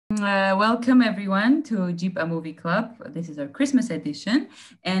Welcome everyone to GIPA Movie Club. This is our Christmas edition,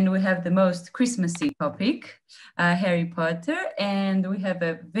 and we have the most Christmassy topic, Harry Potter, and we have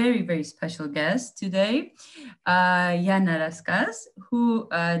a very, very special guest today, Yana Rasskaz, who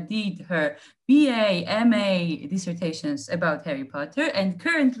did her BA, MA dissertations about Harry Potter, and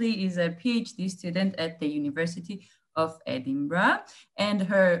currently is a PhD student at the University of Edinburgh, and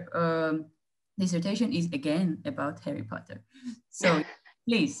her dissertation is again about Harry Potter. So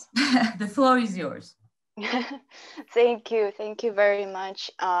please, the floor is yours. Thank you very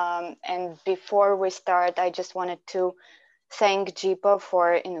much. And before we start, I just wanted to thank GIPA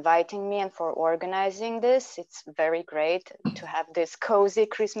for inviting me and for organizing this. It's very great to have this cozy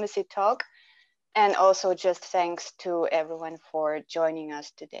Christmassy talk. And also just thanks to everyone for joining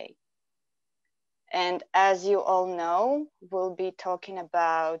us today. And as you all know, we'll be talking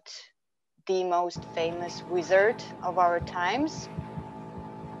about the most famous wizard of our times.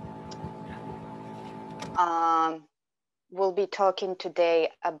 We'll be talking today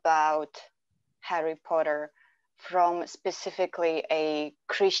about Harry Potter from specifically a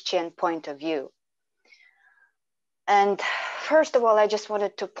Christian point of view. And first of all, I just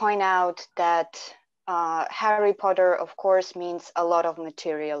wanted to point out that Harry Potter, of course, means a lot of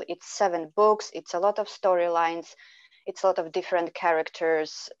material. It's 7 books, it's a lot of storylines, it's a lot of different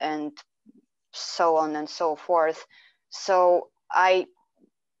characters and so on and so forth. So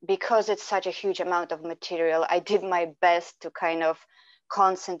because it's such a huge amount of material, I did my best to kind of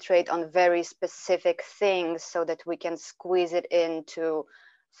concentrate on very specific things so that we can squeeze it into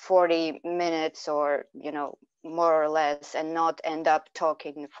 40 minutes or, you know, more or less, and not end up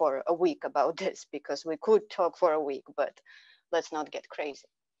talking for a week about this, because we could talk for a week, but let's not get crazy.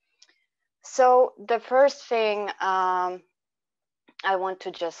 So the first thing I want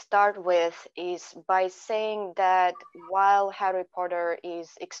to just start with is by saying that while Harry Potter is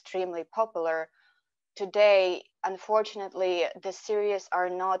extremely popular, today, unfortunately, the series are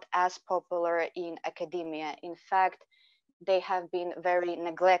not as popular in academia. In fact, they have been very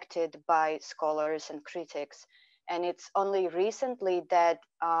neglected by scholars and critics. And it's only recently that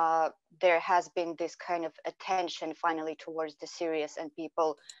there has been this kind of attention finally towards the series, and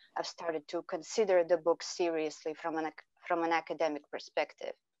people have started to consider the book seriously from an academic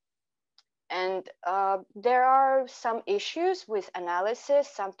perspective. And there are some issues with analysis.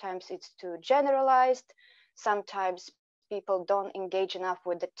 Sometimes it's too generalized. Sometimes people don't engage enough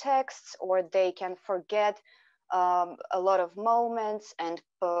with the texts, or they can forget a lot of moments and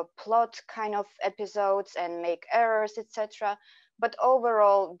plot kind of episodes and make errors, etc. But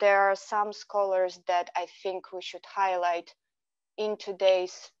overall, there are some scholars that I think we should highlight in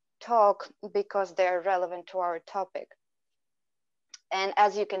today's talk because they're relevant to our topic. And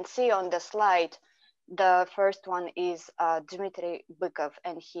as you can see on the slide, the first one is Dmitry Bykov,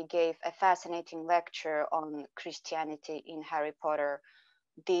 and he gave a fascinating lecture on Christianity in Harry Potter.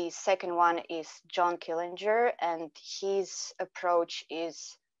 The second one is John Killinger, and his approach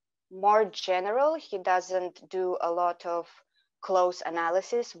is more general. He doesn't do a lot of close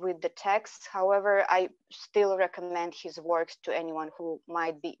analysis with the texts. However, I still recommend his works to anyone who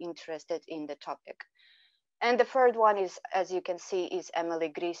might be interested in the topic. And the third one is, as you can see, is Emily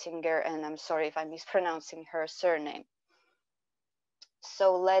Griesinger, and I'm sorry if I'm mispronouncing her surname.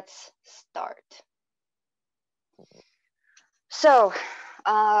 So let's start. So,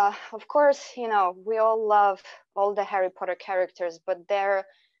 of course, you know, we all love all the Harry Potter characters, but there are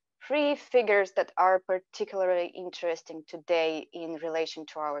 3 figures that are particularly interesting today in relation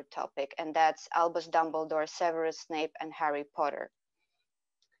to our topic, and that's Albus Dumbledore, Severus Snape, and Harry Potter.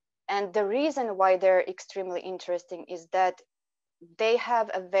 And the reason why they're extremely interesting is that they have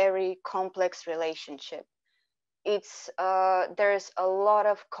a very complex relationship. There's a lot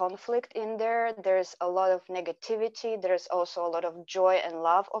of conflict in there. There's a lot of negativity. There's also a lot of joy and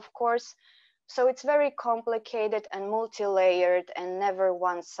love, of course. So it's very complicated and multi-layered and never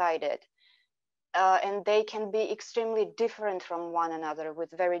one-sided. And they can be extremely different from one another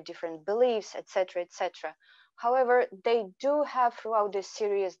with very different beliefs, etc., etc. However, they do have throughout this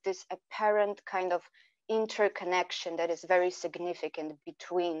series this apparent kind of interconnection that is very significant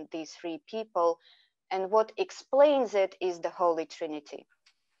between these 3 people. And what explains it is the Holy Trinity.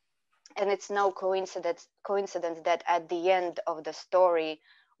 And it's no coincidence that at the end of the story,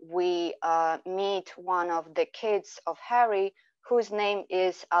 we meet one of the kids of Harry, whose name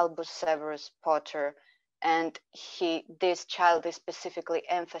is Albus Severus Potter. And this child is specifically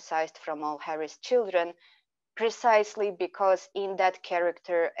emphasized from all Harry's children, precisely because in that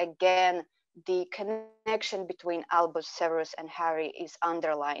character, again, the connection between Albus Severus and Harry is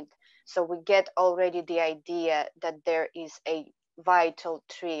underlined. So we get already the idea that there is a vital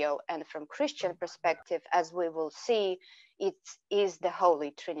trio. And from Christian perspective, as we will see, it is the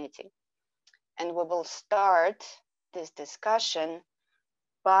Holy Trinity. And we will start this discussion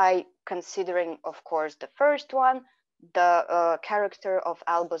by considering, of course, the first one, the character of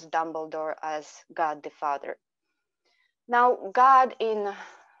Albus Dumbledore as God the Father. Now, God in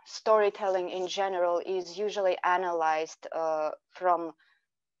storytelling in general is usually analyzed from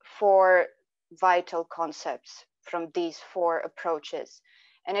 4 vital concepts, from these 4 approaches.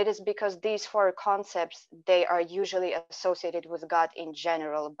 And it is because these 4 concepts, they are usually associated with God in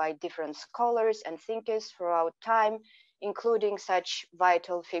general by different scholars and thinkers throughout time, including such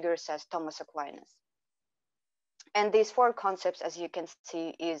vital figures as Thomas Aquinas. And these 4 concepts, as you can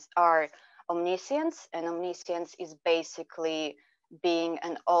see, are omniscience, and omniscience is basically being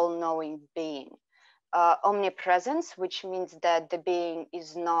an all-knowing being. Omnipresence, which means that the being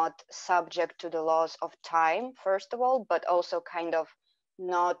is not subject to the laws of time, first of all, but also kind of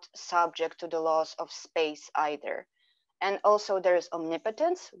not subject to the laws of space either. And also there's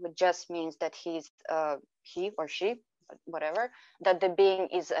omnipotence, which just means that he or she, whatever, that the being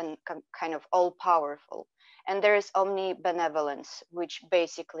is kind of all-powerful. And there is omnibenevolence, which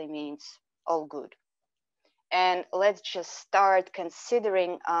basically means all good. And let's just start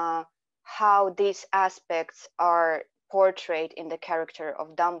considering how these aspects are portrayed in the character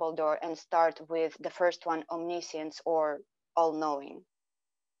of Dumbledore, and start with the first one, omniscience or all-knowing.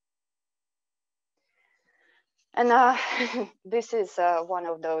 And this is one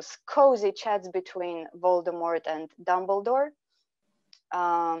of those cozy chats between Voldemort and Dumbledore.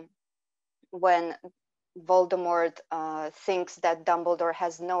 When Voldemort thinks that Dumbledore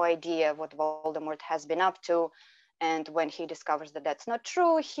has no idea what Voldemort has been up to, and when he discovers that that's not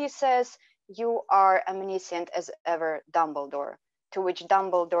true, he says, "You are omniscient as ever, Dumbledore." To which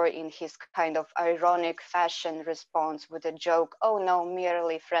Dumbledore, in his kind of ironic fashion, responds with a joke, "Oh no,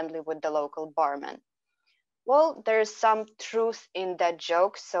 merely friendly with the local barman." Well, there's some truth in that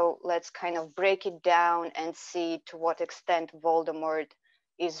joke, so let's kind of break it down and see to what extent Voldemort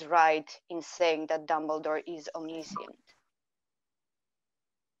is right in saying that Dumbledore is omniscient.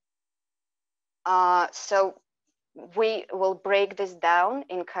 So we will break this down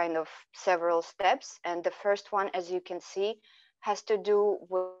in kind of several steps. And the first one, as you can see, has to do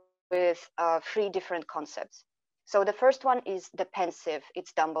with 3 different concepts. So the first one is the pensive.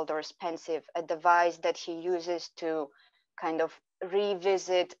 It's Dumbledore's pensive, a device that he uses to kind of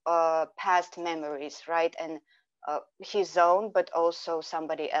revisit past memories, right? And his own, but also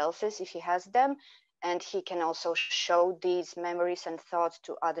somebody else's if he has them. And he can also show these memories and thoughts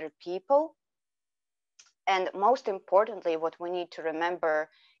to other people. And most importantly, what we need to remember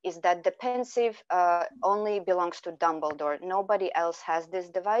is that the pensive only belongs to Dumbledore. Nobody else has this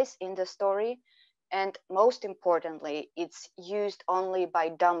device in the story. And most importantly, it's used only by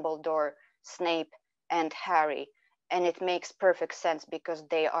Dumbledore, Snape, and Harry. And it makes perfect sense because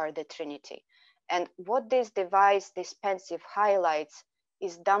they are the Trinity. And what this device, this pensive, highlights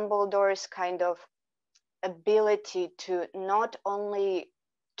is Dumbledore's kind of ability to not only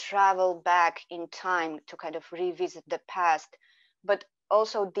travel back in time to kind of revisit the past, but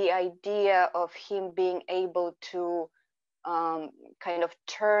also the idea of him being able to kind of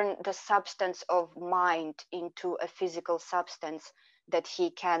turn the substance of mind into a physical substance that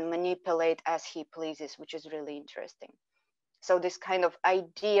he can manipulate as he pleases, which is really interesting. So this kind of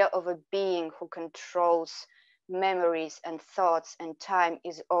idea of a being who controls memories and thoughts and time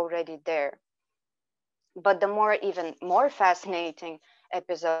is already there. But the even more fascinating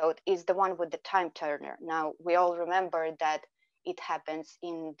episode is the one with the time turner. Now, we all remember that it happens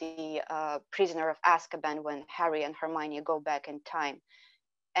in the Prisoner of Azkaban when Harry and Hermione go back in time.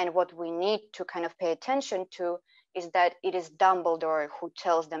 And what we need to kind of pay attention to is that it is Dumbledore who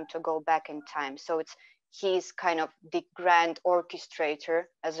tells them to go back in time. So he's kind of the grand orchestrator,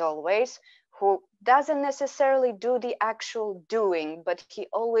 as always, who doesn't necessarily do the actual doing, but he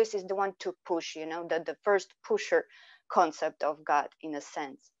always is the one to push, the first pusher concept of God in a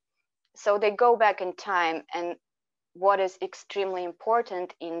sense. So they go back in time, and what is extremely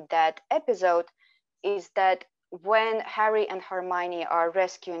important in that episode is that when Harry and Hermione are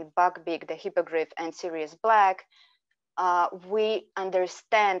rescuing Buckbeak, the Hippogriff, and Sirius Black, we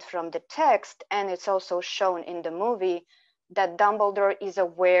understand from the text, and it's also shown in the movie, that Dumbledore is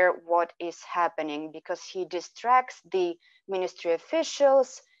aware what is happening because he distracts the ministry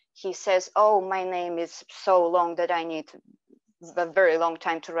officials. He says, "Oh, my name is so long that I need a very long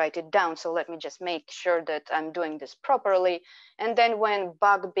time to write it down, so let me just make sure that I'm doing this properly." And then when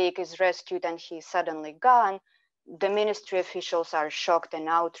Buckbeak is rescued and he's suddenly gone, the ministry officials are shocked and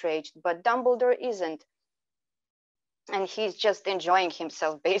outraged, but Dumbledore isn't. and he's just enjoying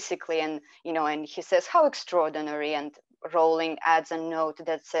himself basically, and and he says, how extraordinary, and Rowling adds a note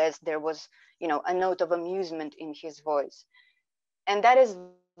that says there was a note of amusement in his voice. And that is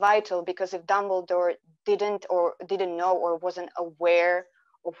vital, because if Dumbledore didn't know or wasn't aware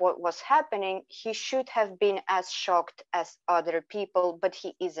of what was happening, he should have been as shocked as other people, but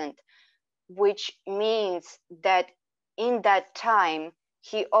he isn't, which means that in that time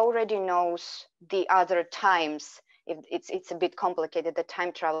he already knows the other times. It's a bit complicated, the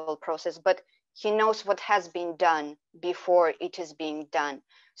time travel process, but he knows what has been done before it is being done.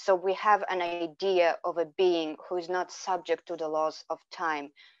 So we have an idea of a being who is not subject to the laws of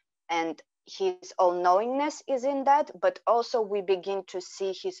time, and his all-knowingness is in that, but also we begin to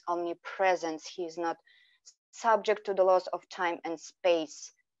see his omnipresence. He is not subject to the laws of time and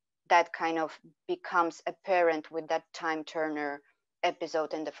space. That kind of becomes apparent with that time turner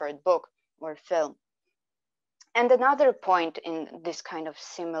episode in the third book or film. And another point in this kind of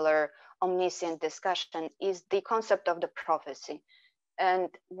similar omniscient discussion is the concept of the prophecy. And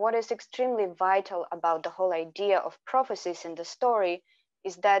what is extremely vital about the whole idea of prophecies in the story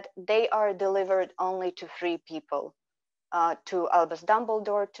is that they are delivered only to three people, to Albus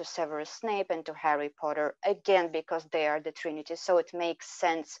Dumbledore, to Severus Snape, and to Harry Potter, again, because they are the Trinity. So it makes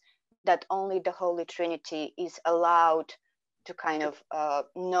sense that only the Holy Trinity is allowed to kind of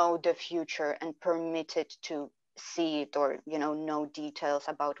know the future and permitted to see it, or know details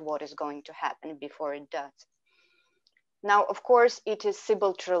about what is going to happen before it does. Now, of course, it is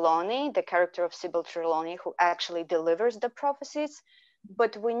Sybil Trelawney, the character of Sybil Trelawney, who actually delivers the prophecies,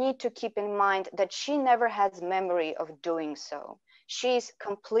 but we need to keep in mind that she never has memory of doing so. She's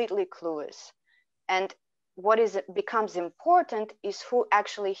completely clueless. And what becomes important is who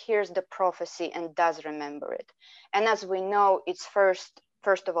actually hears the prophecy and does remember it. And as we know, it's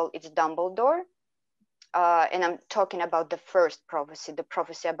first of all, it's Dumbledore. And I'm talking about the first prophecy, the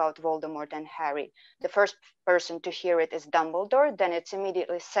prophecy about Voldemort and Harry. The first person to hear it is Dumbledore, then it's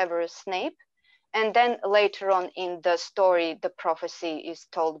immediately Severus Snape. And then later on in the story, the prophecy is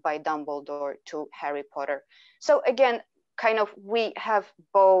told by Dumbledore to Harry Potter. So again, kind of we have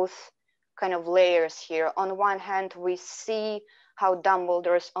both kind of layers here. On one hand, we see how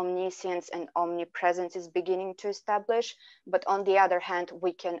Dumbledore's omniscience and omnipresence is beginning to establish, but on the other hand,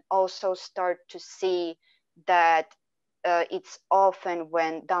 we can also start to see that it's often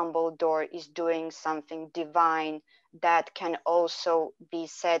when Dumbledore is doing something divine that can also be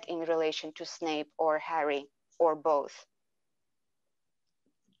said in relation to Snape or Harry, or both.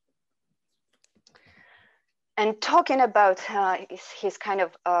 And talking about his kind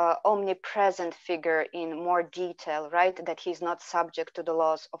of omnipresent figure in more detail, right, that he's not subject to the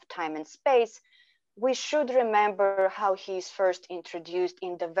laws of time and space, we should remember how he's first introduced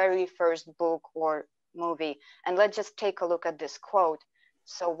in the very first book or movie. And let's just take a look at this quote.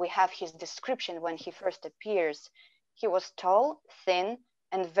 So we have his description when he first appears. He was tall, thin,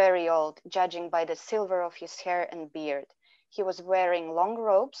 and very old, judging by the silver of his hair and beard. He was wearing long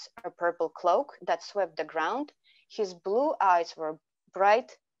robes, a purple cloak that swept the ground. His blue eyes were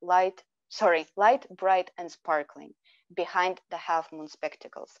light, bright, and sparkling behind the half-moon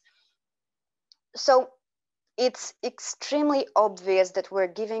spectacles. So it's extremely obvious that we're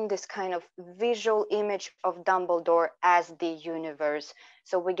giving this kind of visual image of Dumbledore as the universe.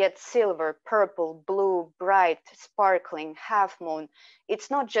 So we get silver, purple, blue, bright, sparkling, half moon. It's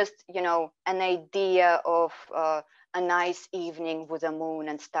not just, an idea of a nice evening with a moon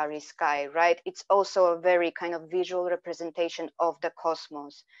and starry sky, right? It's also a very kind of visual representation of the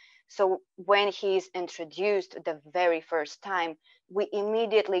cosmos. So when he's introduced the very first time, we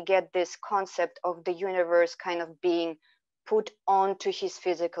immediately get this concept of the universe kind of being put onto his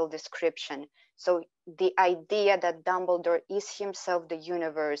physical description. So the idea that Dumbledore is himself the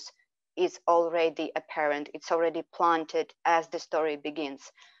universe is already apparent. It's already planted as the story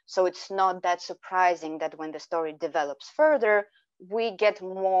begins. So it's not that surprising that when the story develops further, we get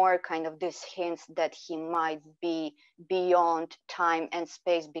more kind of these hints that he might be beyond time and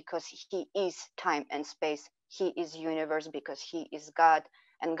space, because he is time and space. He is universe because he is God,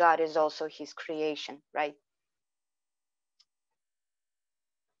 and God is also his creation, right?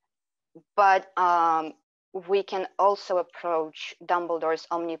 But we can also approach Dumbledore's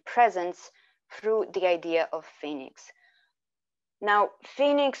omnipresence through the idea of Phoenix. Now,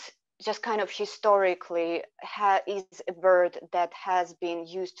 Phoenix, just kind of historically, is a bird that has been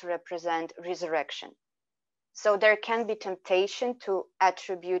used to represent resurrection. So there can be temptation to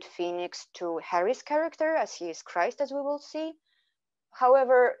attribute Phoenix to Harry's character, as he is Christ, as we will see.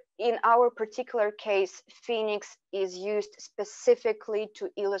 However, in our particular case, Phoenix is used specifically to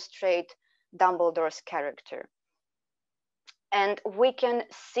illustrate Dumbledore's character. And we can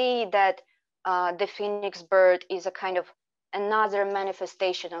see that the phoenix bird is a kind of another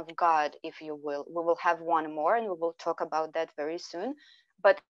manifestation of God, if you will. We will have one more and we will talk about that very soon.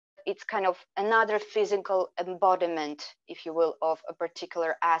 But it's kind of another physical embodiment, if you will, of a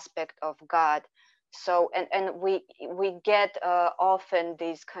particular aspect of God. So, and we get often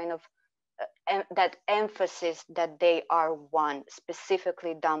these kind of that emphasis that they are one,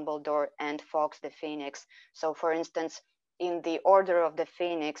 specifically Dumbledore and Fawkes the Phoenix. So, for instance, in the Order of the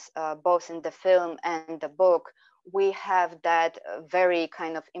Phoenix, both in the film and the book, we have that very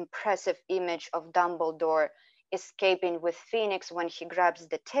kind of impressive image of Dumbledore escaping with Phoenix when he grabs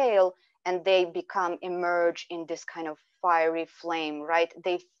the tail, and they become emerge in this kind of fiery flame, right?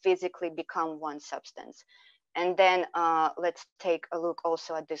 They physically become one substance. And then let's take a look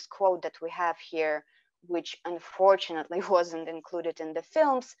also at this quote that we have here, which unfortunately wasn't included in the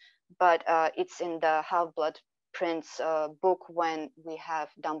films, but it's in the Half-Blood Prince book when we have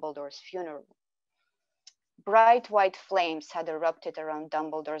Dumbledore's funeral. Bright white flames had erupted around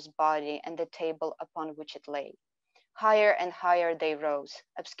Dumbledore's body and the table upon which it lay. Higher and higher they rose,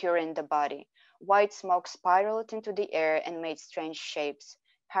 obscuring the body. White smoke spiraled into the air and made strange shapes.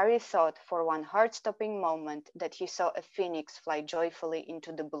 Harry thought for one heart-stopping moment that he saw a phoenix fly joyfully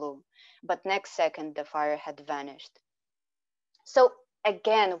into the blue, but next second the fire had vanished. So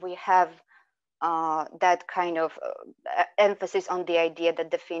again, we have that kind of emphasis on the idea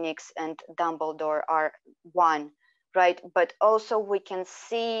that the phoenix and Dumbledore are one, right? But also we can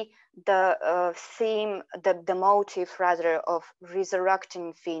see the theme, the motive rather, of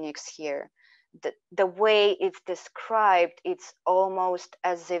resurrecting phoenix here. The way it's described, it's almost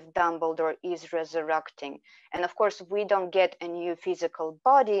as if Dumbledore is resurrecting. And of course, we don't get a new physical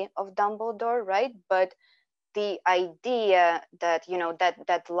body of Dumbledore, right? But the idea that, you know,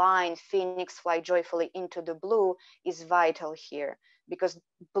 that line, phoenix fly joyfully into the blue, is vital here, because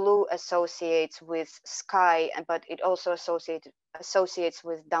blue associates with sky, but it also associates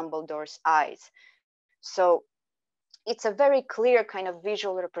with Dumbledore's eyes. So it's a very clear kind of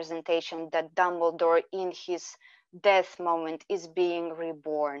visual representation that Dumbledore in his death moment is being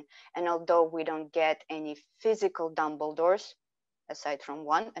reborn. And although we don't get any physical Dumbledores, aside from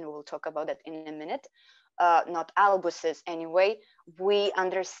one, and we'll talk about that in a minute, not Albus's anyway, we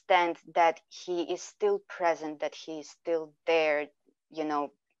understand that he is still present, that he is still there, you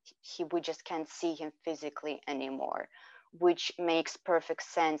know, we just can't see him physically anymore, which makes perfect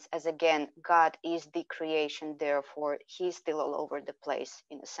sense, as again, God is the creation, therefore he's still all over the place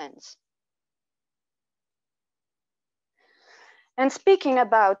in a sense. And speaking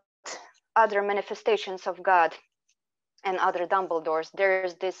about other manifestations of God and other Dumbledores,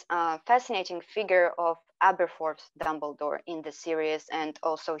 there's this fascinating figure of Aberforth Dumbledore in the series, and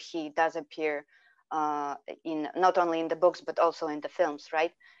also he does appear in not only in the books but also in the films,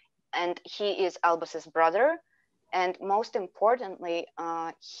 right? And he is Albus's brother, and most importantly,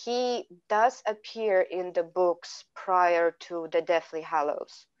 he does appear in the books prior to the Deathly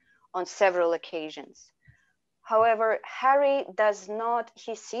Hallows on several occasions. However, Harry does not,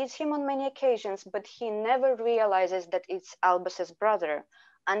 he sees him on many occasions, but he never realizes that it's Albus's brother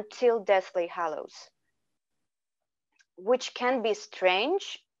until Deathly Hallows, which can be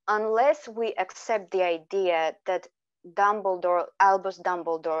strange unless we accept the idea that Dumbledore, Albus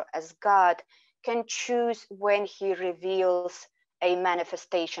Dumbledore as God, can choose when he reveals a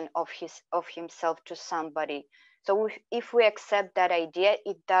manifestation of himself to somebody. So if we accept that idea,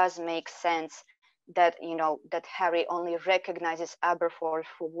 it does make sense that, you know, that Harry only recognizes Aberforth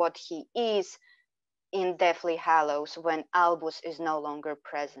for what he is in Deathly Hallows when Albus is no longer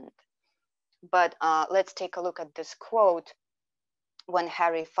present. But let's take a look at this quote. When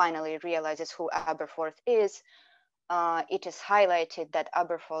Harry finally realizes who Aberforth is, it is highlighted that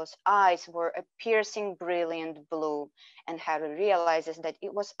Aberforth's eyes were a piercing, brilliant blue, and Harry realizes that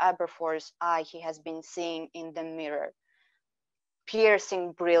it was Aberforth's eye he has been seeing in the mirror.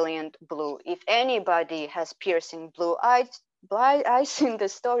 Piercing, brilliant blue. If anybody has piercing blue eyes in the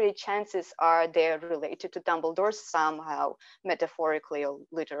story, chances are they're related to Dumbledore somehow, metaphorically or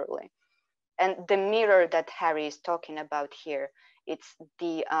literally. And the mirror that Harry is talking about here, it's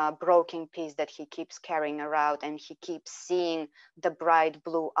the broken piece that he keeps carrying around, and he keeps seeing the bright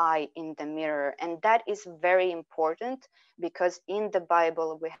blue eye in the mirror. And that is very important, because in the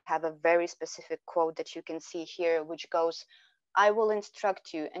Bible, we have a very specific quote that you can see here, which goes, "I will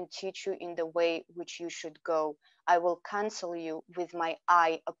instruct you and teach you in the way which you should go. I will counsel you with my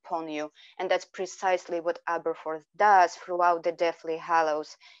eye upon you." And that's precisely what Aberforth does throughout the Deathly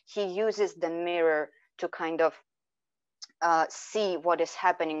Hallows. He uses the mirror to kind of see what is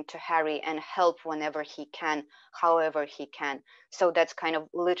happening to Harry and help whenever he can, however he can. So that's kind of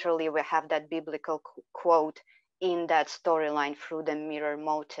literally, we have that biblical quote in that storyline through the mirror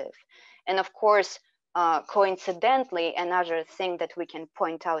motive. And of course, coincidentally, another thing that we can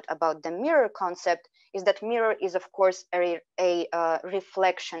point out about the mirror concept is that mirror is, of course, a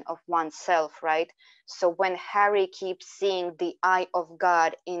reflection of oneself, right? So when Harry keeps seeing the eye of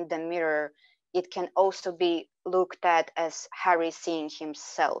God in the mirror, it can also be looked at as Harry seeing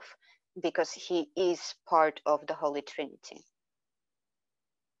himself, because he is part of the Holy Trinity.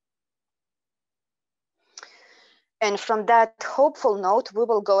 And from that hopeful note, we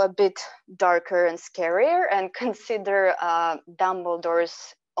will go a bit darker and scarier and consider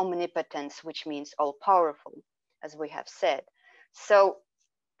Dumbledore's omnipotence, which means all-powerful, as we have said. So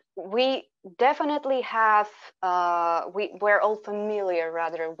we definitely have, we're all familiar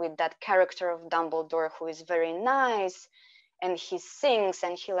rather with that character of Dumbledore, who is very nice, and he sings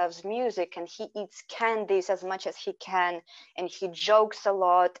and he loves music and he eats candies as much as he can, and he jokes a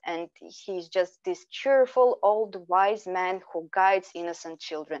lot, and he's just this cheerful old wise man who guides innocent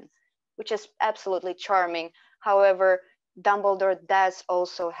children, which is absolutely charming. However, Dumbledore does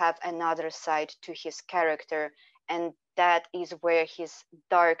also have another side to his character, and that is where his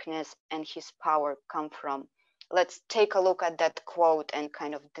darkness and his power come from. Let's take a look at that quote and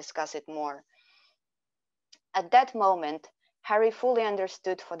kind of discuss it more. At that moment, Harry fully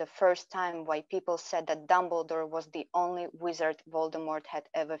understood for the first time why people said that Dumbledore was the only wizard Voldemort had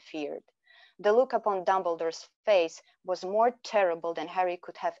ever feared. The look upon Dumbledore's face was more terrible than Harry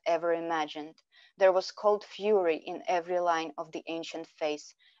could have ever imagined. There was cold fury in every line of the ancient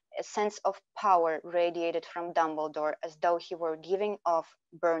face. A sense of power radiated from Dumbledore, as though he were giving off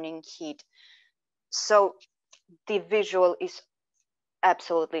burning heat. So the visual is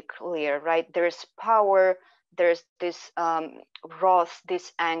absolutely clear, right? There's power, there's this wrath,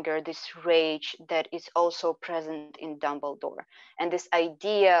 this anger, this rage that is also present in Dumbledore. And this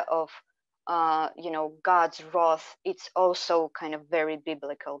idea of God's wrath, it's also kind of very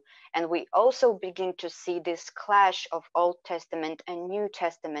biblical. And we also begin to see this clash of Old Testament and New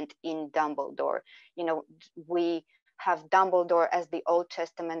Testament in Dumbledore. We have Dumbledore as the Old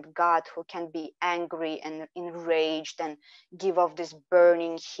Testament God who can be angry and enraged and give off this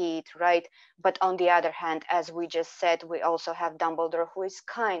burning heat, right? But on the other hand, as we just said, we also have Dumbledore who is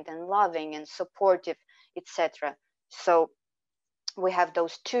kind and loving and supportive, etc. So we have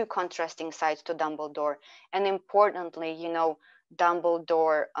those two contrasting sides to Dumbledore. And importantly,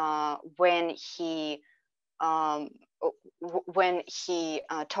 Dumbledore, when he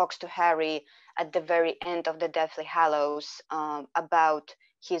talks to Harry at the very end of the Deathly Hallows about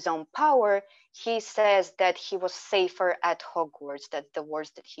his own power, he says that he was safer at Hogwarts. That's the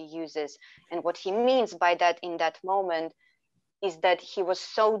words that he uses. And what he means by that in that moment is that he was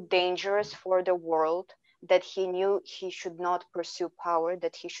so dangerous for the world that he knew he should not pursue power,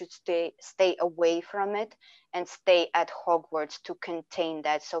 that he should stay away from it and stay at Hogwarts to contain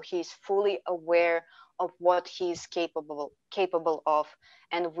that. So he's fully aware of what he is capable of.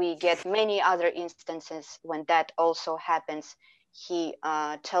 And we get many other instances when that also happens. He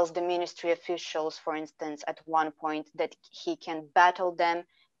tells the ministry officials, for instance, at one point that he can battle them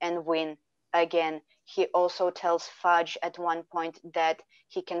and win again. He also tells Fudge at one point that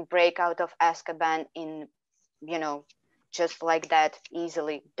he can break out of Azkaban in, just like that,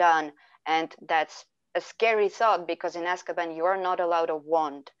 easily done. And that's a scary thought, because in Azkaban, you are not allowed a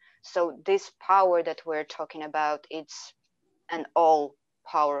wand. So this power that we're talking about, it's an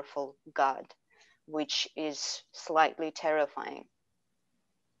all-powerful God, which is slightly terrifying.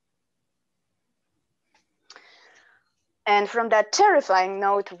 And from that terrifying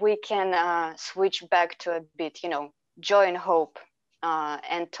note, we can switch back to a bit, joy and hope,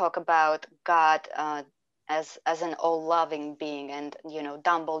 and talk about God as an all-loving being, and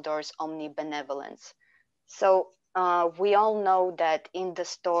Dumbledore's omnibenevolence. So we all know that in the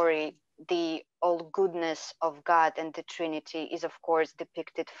story, the all goodness of God and the Trinity is, of course,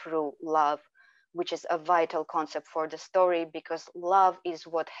 depicted through love, which is a vital concept for the story, because love is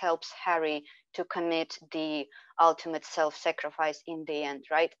what helps Harry to commit the ultimate self-sacrifice in the end,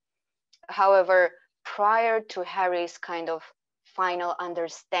 right? However, prior to Harry's kind of final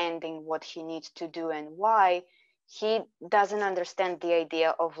understanding what he needs to do and why, he doesn't understand the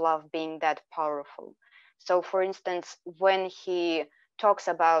idea of love being that powerful. So for instance, when he talks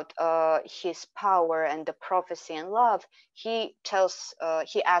about his power and the prophecy and love, he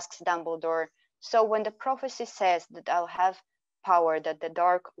asks Dumbledore, so when the prophecy says that I'll have power that the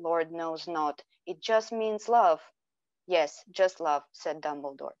Dark Lord knows not, it just means love. Yes, just love, said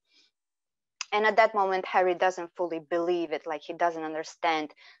Dumbledore. And at that moment, Harry doesn't fully believe it, like he doesn't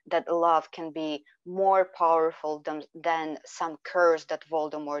understand that love can be more powerful than some curse that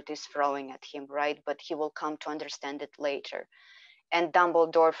Voldemort is throwing at him, right? But he will come to understand it later. And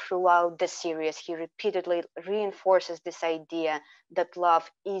Dumbledore, throughout the series, he repeatedly reinforces this idea that love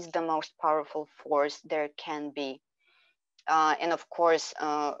is the most powerful force there can be. And of course,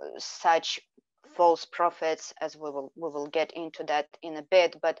 such false prophets, as we will get into that in a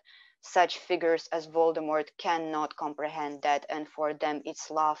bit, but such figures as Voldemort cannot comprehend that, and for them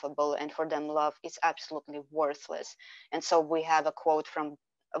it's laughable, and for them love is absolutely worthless. And so we have a quote from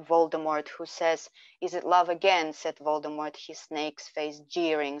Voldemort who says, "Is it love again?" said Voldemort, his snake's face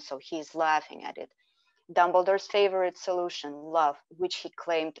jeering, so he's laughing at it. Dumbledore's favorite solution, love, which he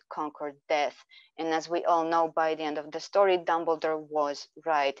claimed conquered death. And as we all know, by the end of the story, Dumbledore was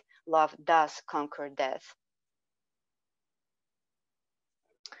right. Love does conquer death.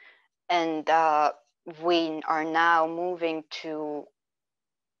 And we are now moving to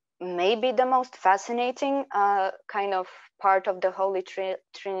maybe the most fascinating kind of part of the Holy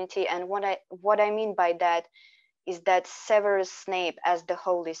Trinity. And what I mean by that is that Severus Snape, as the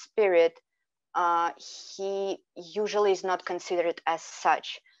Holy Spirit, he usually is not considered as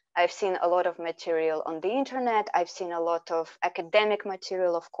such. I've seen a lot of material on the internet. I've seen a lot of academic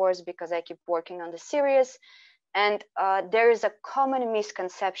material, of course, because I keep working on the series. And there is a common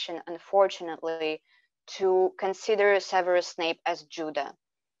misconception, unfortunately, to consider Severus Snape as Judah,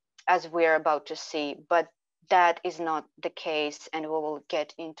 as we're about to see. But that is not the case, and we will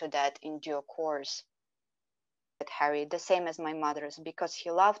get into that in due course. Harry, the same as my mother's, because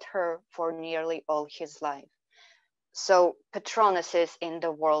he loved her for nearly all his life. So patronuses in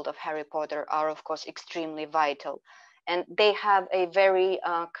the world of Harry Potter are, of course, extremely vital, and they have a very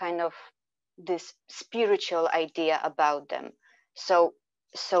kind of this spiritual idea about them. So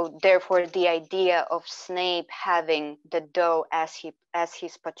therefore, the idea of Snape having the doe as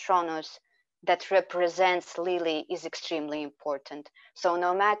his patronus that represents Lily is extremely important. So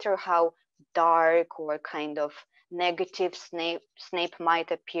no matter how dark or kind of negative Snape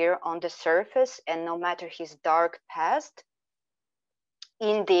might appear on the surface, and no matter his dark past,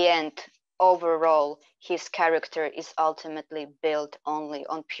 in the end, overall, his character is ultimately built only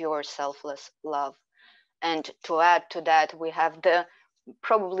on pure selfless love. And to add to that, we have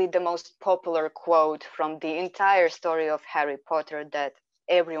probably the most popular quote from the entire story of Harry Potter that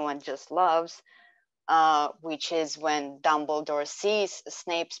everyone just loves, which is when Dumbledore sees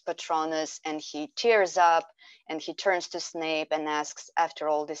Snape's patronus and he tears up and he turns to Snape and asks, after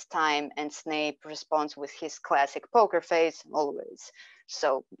all this time, and Snape responds with his classic poker face, always.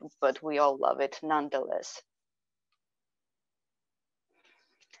 So, but we all love it nonetheless.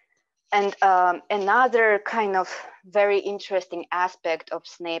 And another kind of very interesting aspect of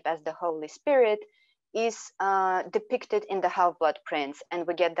Snape as the Holy Spirit is depicted in the Half-Blood Prince, and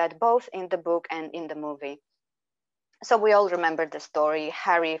we get that both in the book and in the movie. So we all remember the story.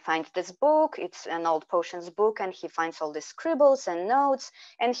 Harry finds this book, it's an old potions book, and he finds all these scribbles and notes,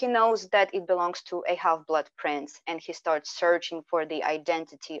 and he knows that it belongs to a Half-Blood Prince, and he starts searching for the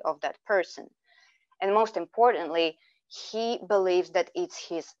identity of that person. And most importantly, he believes that it's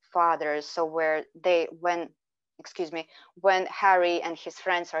his father. So when Harry and his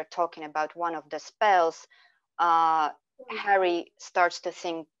friends are talking about one of the spells, Harry starts to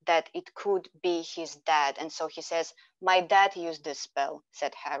think that it could be his dad. And so he says, "My dad used this spell,"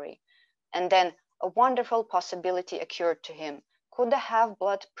 said Harry. And then a wonderful possibility occurred to him. Could the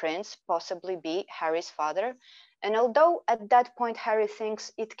Half-Blood Prince possibly be Harry's father? And although at that point Harry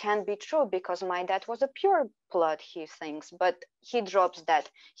thinks it can be true because my dad was a pure blood, he thinks, but he drops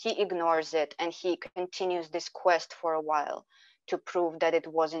that, he ignores it, and he continues this quest for a while to prove that it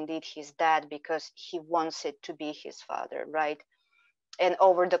was indeed his dad because he wants it to be his father, right? And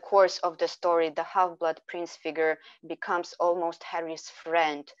over the course of the story, the Half-Blood Prince figure becomes almost Harry's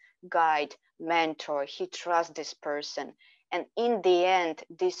friend, guide, mentor. He trusts this person. And in the end,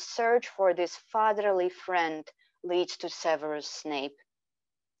 this search for this fatherly friend leads to Severus Snape,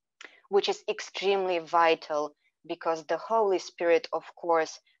 which is extremely vital because the Holy Spirit, of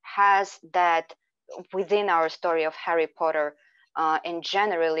course, has that within our story of Harry Potter, and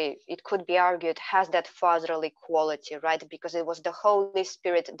generally, it could be argued, has that fatherly quality, right? Because it was the Holy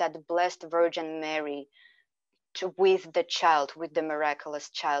Spirit that blessed Virgin Mary with the child, with the miraculous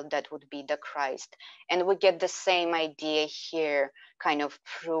child that would be the Christ. And we get the same idea here, kind of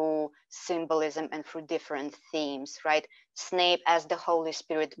through symbolism and through different themes, right? Snape as the Holy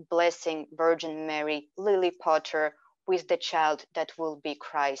Spirit blessing Virgin Mary, Lily Potter who is the child that will be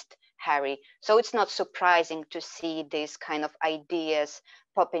Christ, Harry. So it's not surprising to see these kind of ideas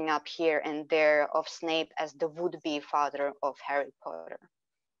popping up here and there of Snape as the would-be father of Harry Potter.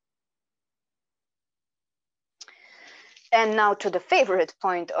 And now to the favorite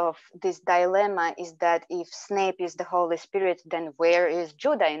point of this dilemma is that if Snape is the Holy Spirit, then where is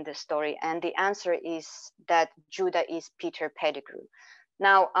Judah in the story? And the answer is that Judah is Peter Pettigrew.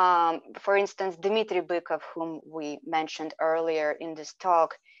 Now, for instance, Dmitry Bykov, whom we mentioned earlier in this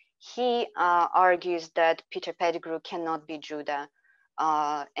talk, he argues that Peter Pettigrew cannot be Judah.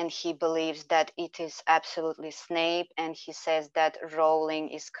 And he believes that it is absolutely Snape. And he says that Rowling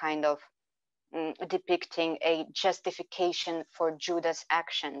is kind of depicting a justification for Judah's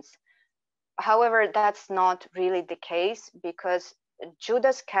actions. However, that's not really the case, because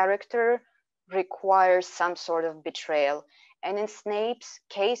Judah's character requires some sort of betrayal. And in Snape's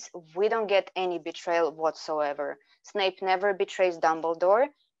case, we don't get any betrayal whatsoever. Snape never betrays Dumbledore.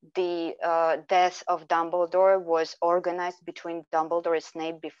 The death of Dumbledore was organized between Dumbledore and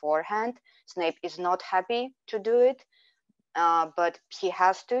Snape beforehand. Snape is not happy to do it, but he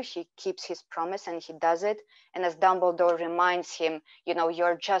has to. He keeps his promise and he does it. And as Dumbledore reminds him, you know,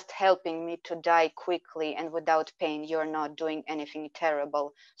 you're just helping me to die quickly and without pain. You're not doing anything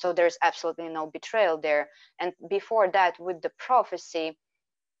terrible. So there's absolutely no betrayal there. And before that, with the prophecy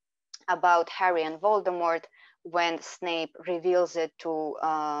about Harry and Voldemort, when Snape reveals it to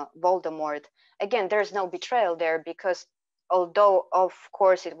Voldemort, again, there's no betrayal there, because although, of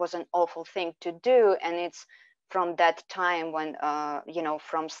course, it was an awful thing to do, and it's from that time when, you know,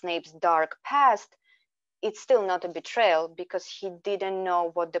 from Snape's dark past, it's still not a betrayal, because he didn't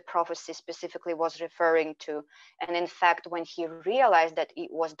know what the prophecy specifically was referring to. And in fact, when he realized that it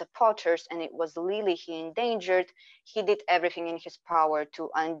was the Potters and it was Lily he endangered, he did everything in his power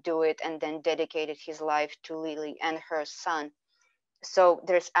to undo it, and then dedicated his life to Lily and her son. So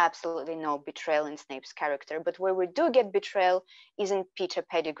there's absolutely no betrayal in Snape's character. But where we do get betrayal is in Peter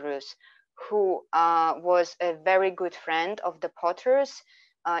Pettigrew's, who was a very good friend of the Potters,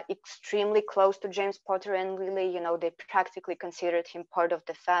 extremely close to James Potter and Lily. You know, they practically considered him part of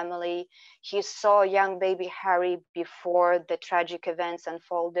the family. He saw young baby Harry before the tragic events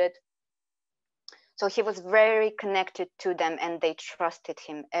unfolded. So he was very connected to them, and they trusted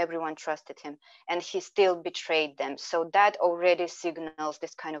him. Everyone trusted him, and he still betrayed them. So that already signals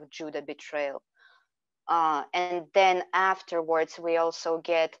this kind of Judah betrayal. And then afterwards, we also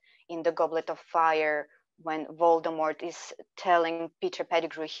get in the Goblet of Fire, when Voldemort is telling Peter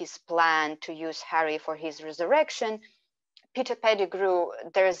Pettigrew his plan to use Harry for his resurrection. Peter Pettigrew,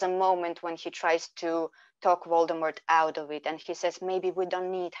 there's a moment when he tries to talk Voldemort out of it, and he says, maybe we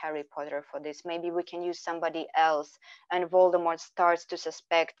don't need Harry Potter for this, maybe we can use somebody else. And Voldemort starts to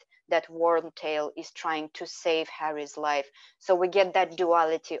suspect that Wormtail is trying to save Harry's life. So we get that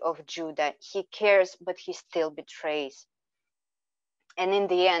duality of Judah. He cares, but he still betrays. And in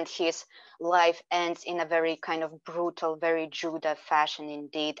the end, his life ends in a very kind of brutal, very Judah fashion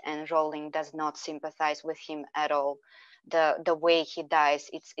indeed, and Rowling does not sympathize with him at all. The way he dies,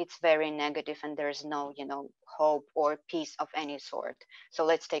 it's very negative, and there's no, you know, hope or peace of any sort. So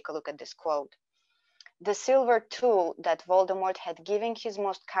let's take a look at this quote. The silver tool that Voldemort had given his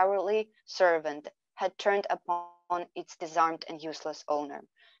most cowardly servant had turned upon its disarmed and useless owner.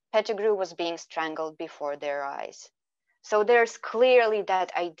 Pettigrew was being strangled before their eyes. So there's clearly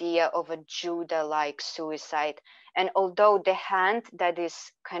that idea of a Judah-like suicide. And although the hand that is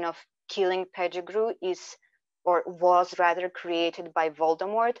kind of killing Pettigrew is, or was rather, created by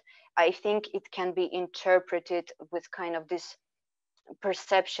Voldemort, I think it can be interpreted with kind of this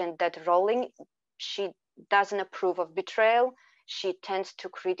perception that Rowling, she doesn't approve of betrayal. She tends to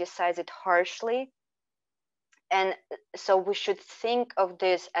criticize it harshly. And so we should think of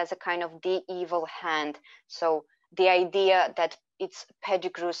this as a kind of the evil hand. So the idea that it's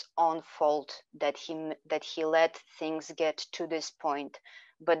Pettigrew's own fault that he let things get to this point,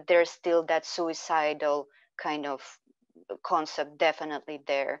 but there's still that suicidal kind of concept definitely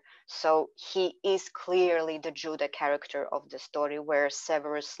there. So he is clearly the Judah character of the story, where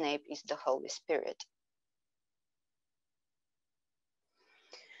Severus Snape is the Holy Spirit.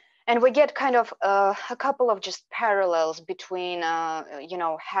 And we get kind of a couple of just parallels between, you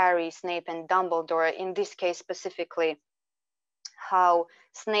know, Harry, Snape, and Dumbledore. In this case specifically, how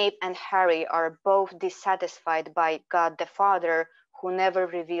Snape and Harry are both dissatisfied by God the Father, who never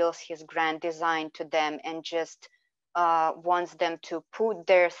reveals his grand design to them and just wants them to put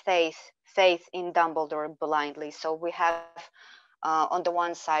their faith in Dumbledore blindly. So we have on the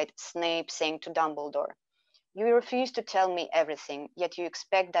one side Snape saying to Dumbledore, "You refuse to tell me everything, yet you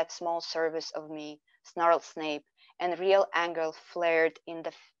expect that small service of me," snarled Snape, and real anger flared in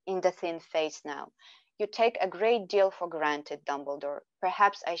the thin face now. You take a great deal for granted, Dumbledore.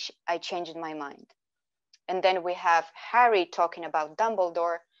 Perhaps I changed my mind. And then we have Harry talking about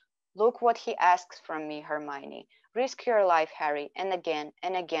Dumbledore. Look what he asks from me, Hermione. Risk your life, Harry, and again,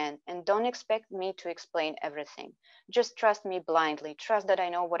 and don't expect me to explain everything. Just trust me blindly. Trust that I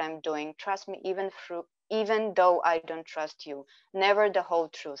know what I'm doing. Trust me even though I don't trust you. Never the whole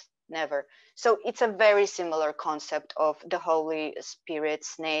truth, never. So it's a very similar concept of the Holy Spirit,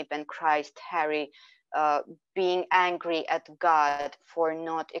 Snape and Christ, Harry, being angry at God for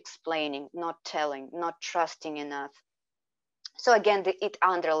not explaining, not telling, not trusting enough. So again, it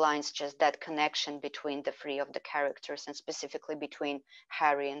underlines just that connection between the three of the characters, and specifically between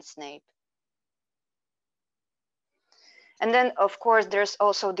Harry and Snape. And then, of course, there's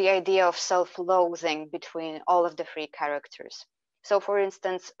also the idea of self-loathing between all of the three characters. So for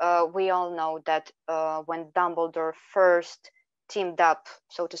instance, we all know that when Dumbledore first teamed up,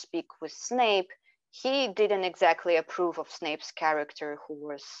 so to speak, with Snape, he didn't exactly approve of Snape's character, who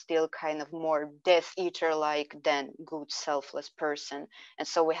was still kind of more Death Eater-like than good, selfless person. And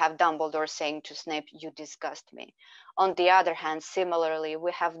so we have Dumbledore saying to Snape, you disgust me. On the other hand, similarly,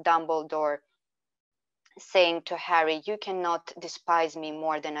 we have Dumbledore saying to Harry, you cannot despise me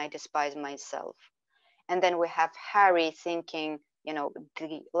more than I despise myself. And then we have Harry thinking, you know,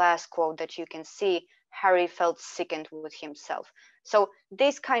 the last quote that you can see, Harry felt sickened with himself. So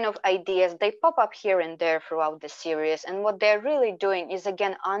these kind of ideas, they pop up here and there throughout the series. And what they're really doing is,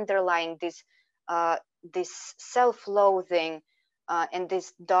 again, underlying this self-loathing and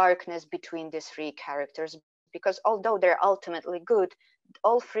this darkness between these three characters. Because although they're ultimately good,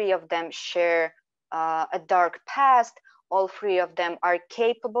 all three of them share a dark past. All three of them are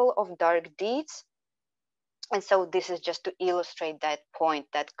capable of dark deeds. And so this is just to illustrate that point,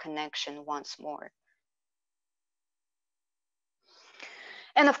 that connection once more.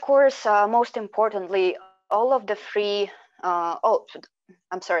 And of course, most importantly, all of the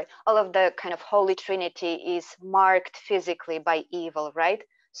all of the kind of Holy Trinity is marked physically by evil, right?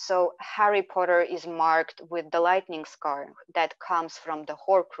 So Harry Potter is marked with the lightning scar that comes from the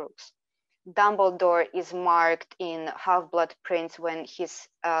Horcrux. Dumbledore is marked in Half-Blood Prince when his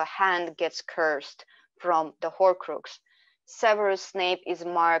hand gets cursed from the Horcrux. Severus Snape is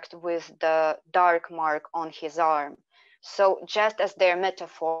marked with the dark mark on his arm. So just as they're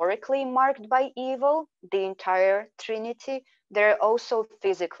metaphorically marked by evil, the entire Trinity, they're also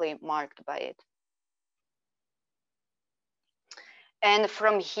physically marked by it. And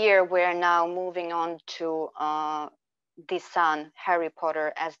from here, we're now moving on to the son, Harry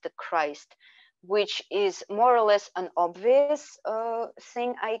Potter, as the Christ, which is more or less an obvious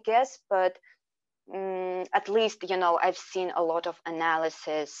thing, I guess, but at least, you know, I've seen a lot of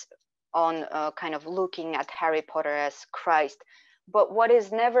analysis on kind of looking at Harry Potter as Christ. But what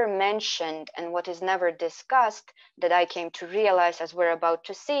is never mentioned and what is never discussed, that I came to realize as we're about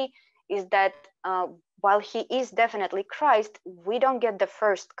to see, is that while he is definitely Christ, we don't get the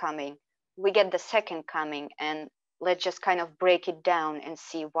first coming, we get the second coming. And let's just kind of break it down and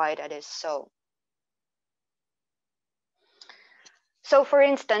see why that is so. So for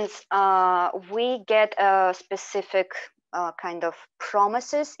instance, we get a specific kind of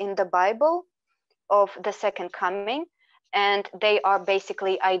promises in the Bible of the second coming, and they are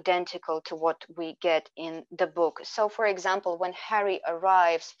basically identical to what we get in the book. So for example, when Harry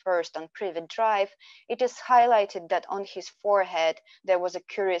arrives first on Privet Drive, it is highlighted that on his forehead there was a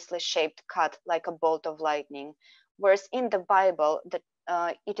curiously shaped cut like a bolt of lightning, whereas in the Bible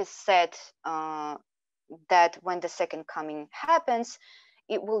it is said that when the second coming happens,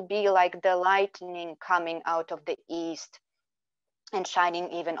 it will be like the lightning coming out of the east and shining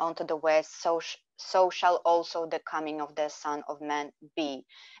even onto the west, so shall also the coming of the Son of Man be.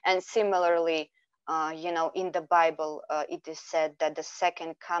 And similarly, you know, in the Bible, it is said that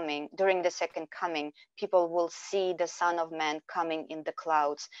during the second coming, people will see the Son of Man coming in the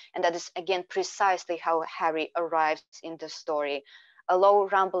clouds. And that is, again, precisely how Harry arrives in the story. A low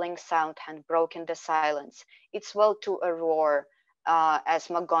rumbling sound had broken the silence. It swelled to a roar as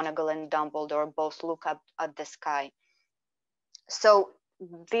McGonagall and Dumbledore both look up at the sky. So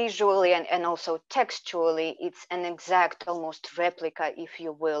visually and also textually, it's an exact, almost replica, if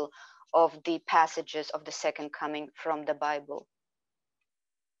you will, of the passages of the second coming from the Bible.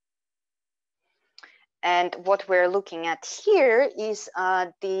 And what we're looking at here is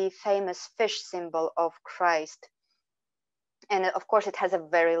the famous fish symbol of Christ. And of course, it has a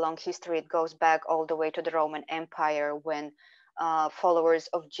very long history. It goes back all the way to the Roman Empire, when followers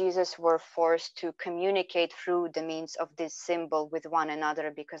of Jesus were forced to communicate through the means of this symbol with one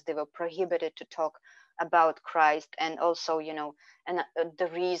another, because they were prohibited to talk about Christ. And also, and the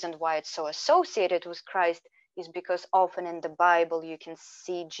reason why it's so associated with Christ is because often in the Bible you can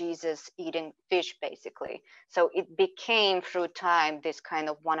see Jesus eating fish, basically. So it became through time this kind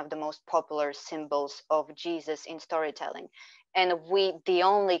of one of the most popular symbols of Jesus in storytelling. And the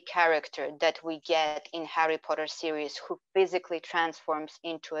only character that we get in Harry Potter series who physically transforms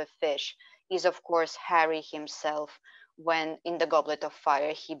into a fish is, of course, Harry himself, when in the Goblet of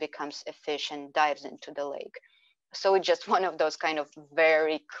Fire he becomes a fish and dives into the lake. So it's just one of those kind of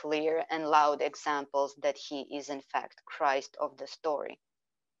very clear and loud examples that he is in fact Christ of the story.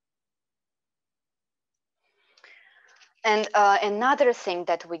 And another thing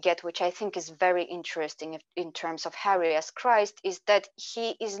that we get, which I think is very interesting in terms of Harry as Christ, is that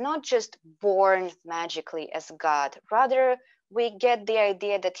he is not just born magically as God. Rather, we get the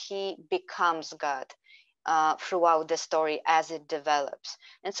idea that he becomes God throughout the story as it develops.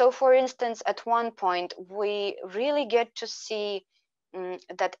 And so, for instance, at one point, we really get to see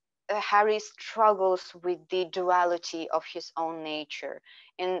that Harry struggles with the duality of his own nature.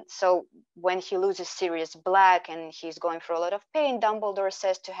 And so when he loses Sirius Black and he's going through a lot of pain, Dumbledore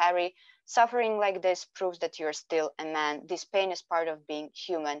says to Harry, suffering like this proves that you're still a man. This pain is part of being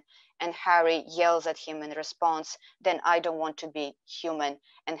human. And Harry yells at him in response, then I don't want to be human.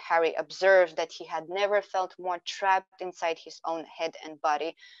 And Harry observes that he had never felt more trapped inside his own head and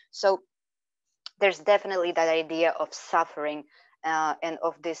body. So there's definitely that idea of suffering and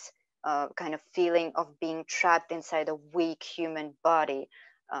of this kind of feeling of being trapped inside a weak human body,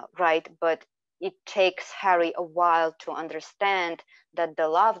 right? But it takes Harry a while to understand that the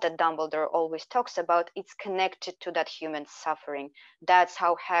love that Dumbledore always talks about, it's connected to that human suffering. That's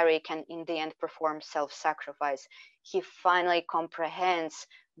how Harry can, in the end, perform self-sacrifice. He finally comprehends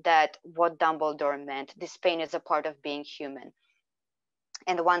that what Dumbledore meant, this pain is a part of being human.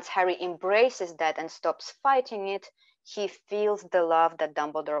 And once Harry embraces that and stops fighting it, he feels the love that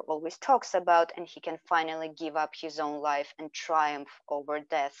Dumbledore always talks about, and he can finally give up his own life and triumph over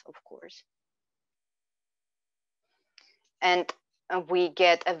death, of course. And we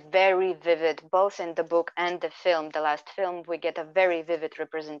get a very vivid, both in the book and the film, the last film, we get a very vivid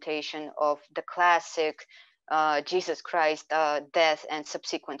representation of the classic Jesus Christ death and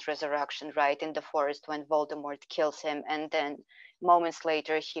subsequent resurrection, right, in the forest when Voldemort kills him, and then moments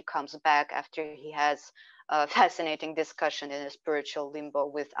later he comes back after he has a fascinating discussion in a spiritual limbo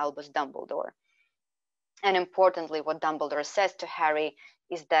with Albus Dumbledore. And importantly, what Dumbledore says to Harry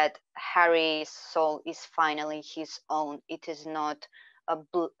is that Harry's soul is finally his own. It is not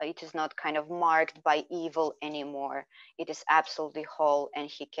kind of marked by evil anymore. It is absolutely whole, and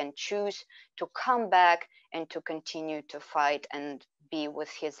he can choose to come back and to continue to fight and be with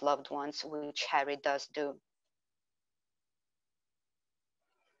his loved ones, which Harry does do.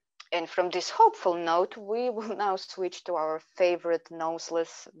 And from this hopeful note, we will now switch to our favorite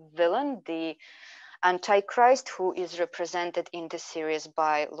noseless villain, the Antichrist, who is represented in the series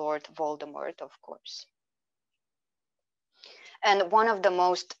by Lord Voldemort, of course. And one of the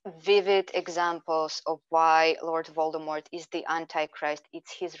most vivid examples of why Lord Voldemort is the Antichrist,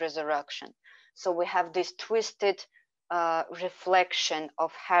 it's his resurrection. So we have this twisted reflection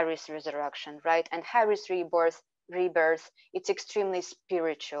of Harry's resurrection, right? And Harry's rebirth, it's extremely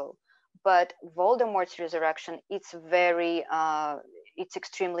spiritual. But Voldemort's resurrection, it's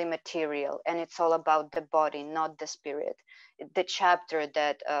extremely material, and it's all about the body, not the spirit. The chapter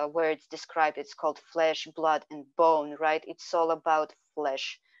that where it's described, it's called Flesh, Blood, and Bone, right? It's all about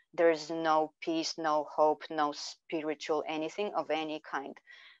flesh. There's no peace, no hope, no spiritual anything of any kind.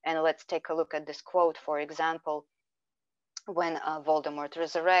 And let's take a look at this quote. For example, when Voldemort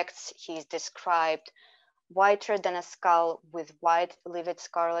resurrects, he's described whiter than a skull, with wide, livid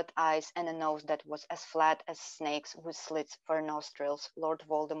scarlet eyes and a nose that was as flat as snakes with slits for nostrils. Lord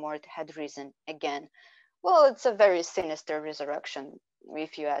Voldemort had risen again. Well, it's a very sinister resurrection,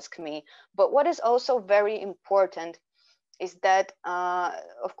 if you ask me. But what is also very important is that,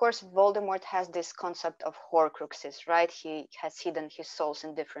 of course, Voldemort has this concept of Horcruxes, right? He has hidden his souls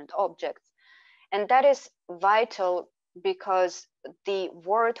in different objects. And that is vital because the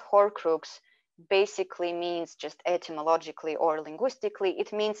word Horcrux basically means, just etymologically or linguistically,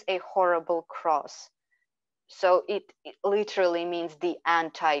 it means a horrible cross. So it literally means the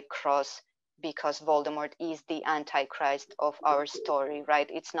anti-cross, because Voldemort is the Antichrist of our story, right?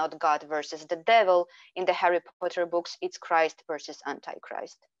 It's not God versus the devil. In the Harry Potter books, it's Christ versus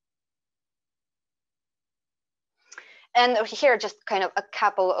Antichrist. And here, just kind of a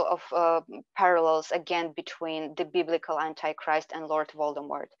couple of parallels again between the biblical Antichrist and Lord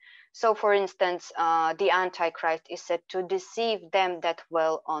Voldemort. So, for instance, the Antichrist is said to deceive them that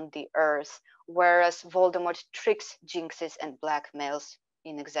dwell on the earth, whereas Voldemort tricks, jinxes, and blackmails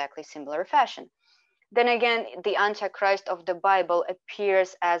in exactly similar fashion. Then again, the Antichrist of the Bible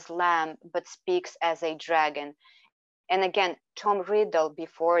appears as lamb, but speaks as a dragon. And again, Tom Riddle,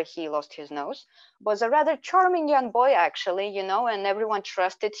 before he lost his nose, was a rather charming young boy, actually, you know, and everyone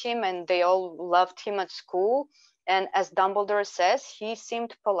trusted him and they all loved him at school. And as Dumbledore says, he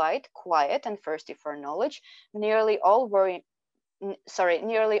seemed polite, quiet, and thirsty for knowledge. Nearly all were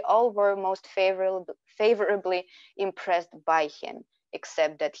most favorably impressed by him,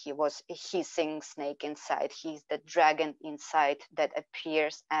 except that he was a hissing snake inside. He's the dragon inside that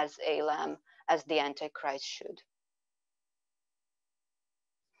appears as a lamb, as the Antichrist should.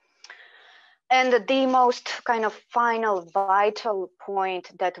 And the most kind of final vital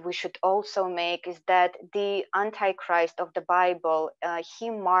point that we should also make is that the Antichrist of the Bible, he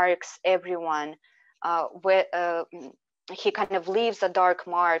marks everyone he kind of leaves a dark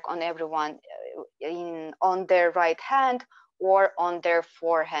mark on everyone on their right hand or on their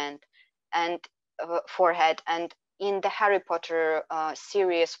forehead. And in the Harry Potter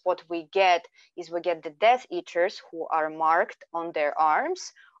series, what we get is the Death Eaters who are marked on their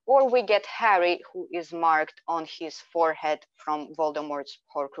arms, or we get Harry who is marked on his forehead from Voldemort's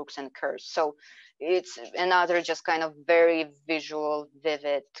Horcrux and Curse. So it's another just kind of very visual,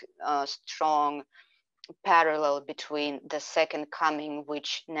 vivid, strong parallel between the Second Coming,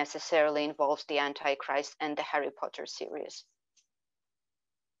 which necessarily involves the Antichrist, and the Harry Potter series.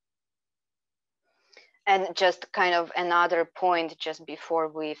 And just kind of another point just before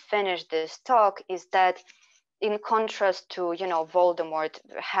we finish this talk is that in contrast to, you know, Voldemort,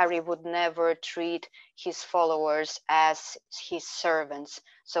 Harry would never treat his followers as his servants.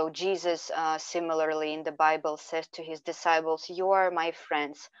 So Jesus, similarly in the Bible, says to his disciples, "You are my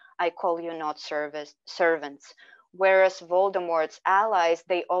friends. I call you not servants." Whereas Voldemort's allies,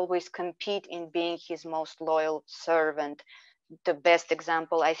 they always compete in being his most loyal servant. The best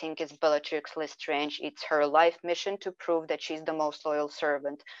example, I think, is Bellatrix Lestrange. It's her life mission to prove that she's the most loyal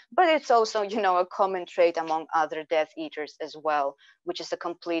servant. But it's also, you know, a common trait among other Death Eaters as well, which is a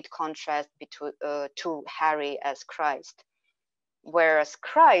complete contrast between to Harry as Christ. Whereas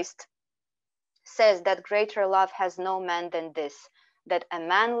Christ says that greater love has no man than this, that a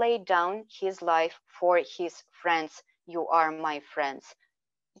man laid down his life for his friends. You are my friends.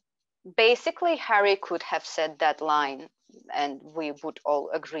 Basically, Harry could have said that line, and we would all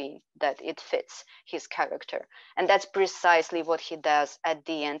agree that it fits his character. And that's precisely what he does at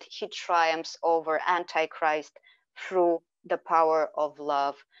the end. He triumphs over Antichrist through the power of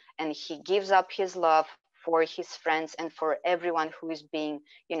love, and he gives up his love for his friends and for everyone who is being,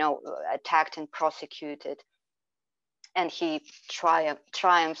 you know, attacked and prosecuted. And he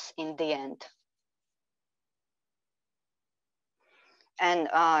triumphs in the end.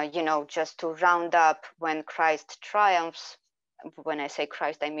 And, you know, just to round up, when Christ triumphs, when I say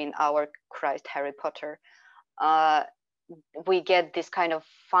Christ, I mean our Christ, Harry Potter, we get this kind of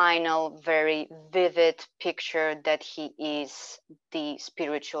final, very vivid picture that he is the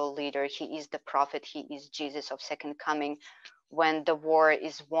spiritual leader. He is the prophet. He is Jesus of Second Coming. When the war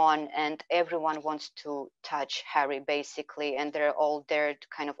is won and everyone wants to touch Harry, basically, and they're all there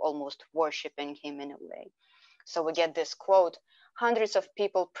kind of almost worshiping him in a way. So we get this quote: "Hundreds of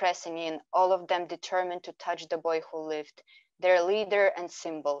people pressing in, all of them determined to touch the boy who lived, their leader and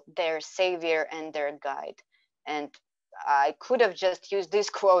symbol, their savior and their guide." And I could have just used this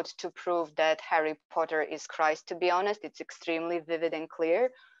quote to prove that Harry Potter is Christ, to be honest. It's extremely vivid and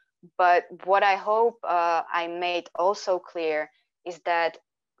clear. But what I hope I made also clear is that,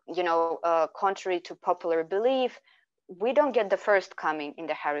 you know, contrary to popular belief, we don't get the first coming in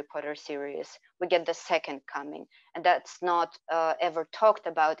the Harry Potter series. We get the second coming. And that's not ever talked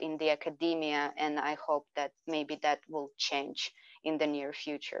about in the academia. And I hope that maybe that will change in the near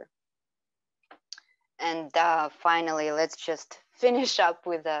future. And finally, let's just finish up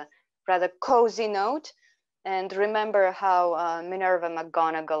with a rather cozy note. And remember how Minerva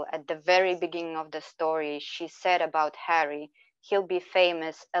McGonagall, at the very beginning of the story, she said about Harry, "He'll be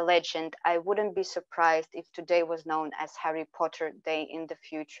famous, a legend. I wouldn't be surprised if today was known as Harry Potter Day in the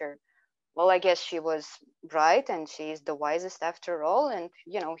future." Well, I guess she was right, and she is the wisest after all. And,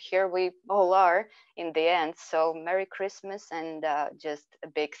 you know, here we all are in the end. So Merry Christmas, and just a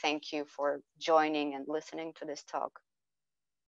big thank you for joining and listening to this talk.